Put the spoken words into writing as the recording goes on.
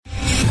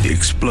The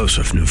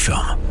explosive new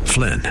film,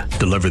 Flynn,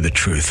 deliver the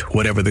truth,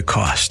 whatever the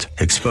cost,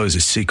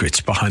 exposes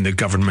secrets behind the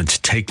government's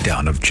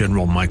takedown of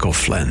General Michael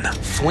Flynn.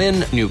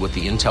 Flynn knew what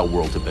the intel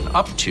world had been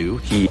up to.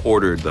 He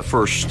ordered the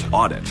first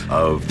audit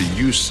of the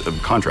use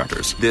of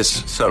contractors.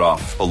 This set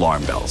off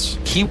alarm bells.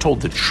 He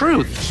told the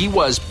truth. He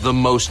was the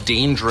most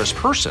dangerous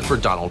person for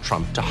Donald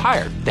Trump to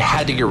hire. They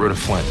had to get rid of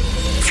Flynn.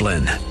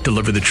 Flynn,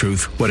 deliver the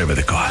truth, whatever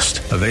the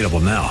cost. Available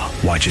now.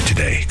 Watch it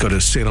today. Go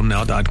to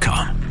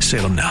salemnow.com.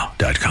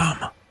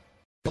 salemnow.com.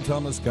 Cal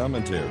Thomas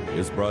Commentary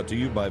is brought to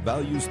you by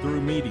Values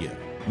Through Media.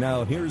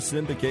 Now here's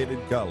syndicated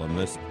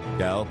columnist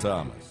Cal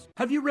Thomas.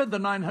 Have you read the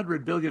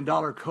 $900 billion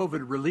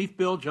COVID relief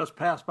bill just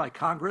passed by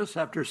Congress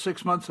after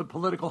 6 months of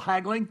political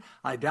haggling?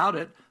 I doubt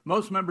it.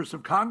 Most members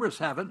of Congress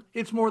haven't.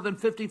 It's more than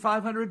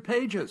 5,500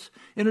 pages.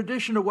 In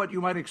addition to what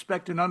you might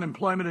expect in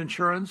unemployment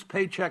insurance,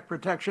 paycheck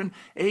protection,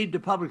 aid to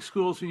public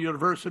schools and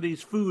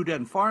universities, food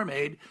and farm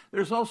aid,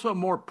 there's also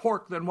more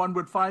pork than one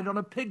would find on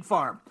a pig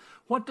farm.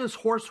 What does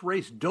horse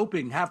race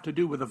doping have to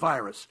do with the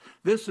virus?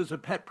 This is a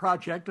pet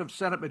project of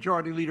Senate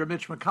Majority Leader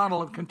Mitch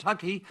McConnell of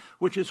Kentucky,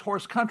 which is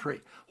horse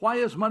country. Why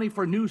is money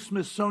for new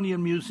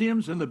Smithsonian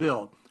museums in the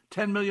bill?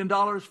 $10 million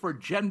for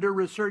gender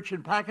research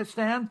in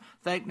Pakistan?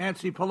 Thank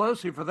Nancy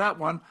Pelosi for that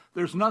one.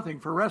 There's nothing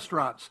for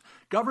restaurants.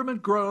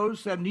 Government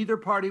grows, and neither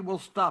party will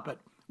stop it.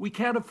 We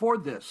can't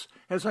afford this.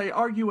 As I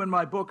argue in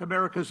my book,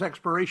 America's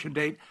Expiration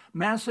Date,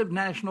 massive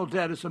national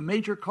debt is a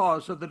major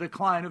cause of the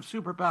decline of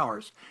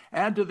superpowers.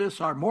 Add to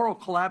this our moral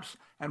collapse,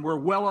 and we're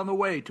well on the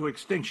way to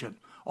extinction.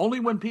 Only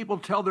when people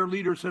tell their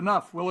leaders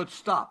enough will it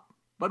stop.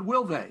 But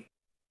will they?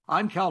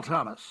 I'm Cal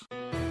Thomas.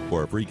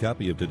 For a free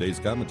copy of today's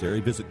commentary,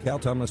 visit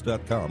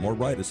calthomas.com or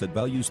write us at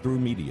Values Through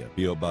Media,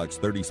 P.O. Box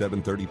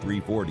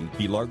 373340,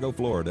 Key Largo,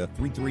 Florida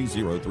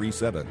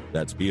 33037.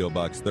 That's P.O.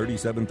 Box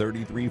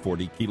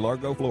 373340, Key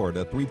Largo,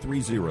 Florida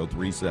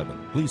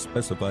 33037. Please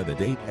specify the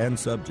date and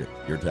subject.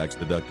 Your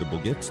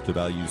tax-deductible gifts to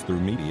Values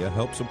Through Media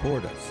help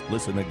support us.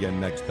 Listen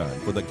again next time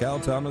for the Cal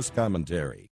Thomas Commentary.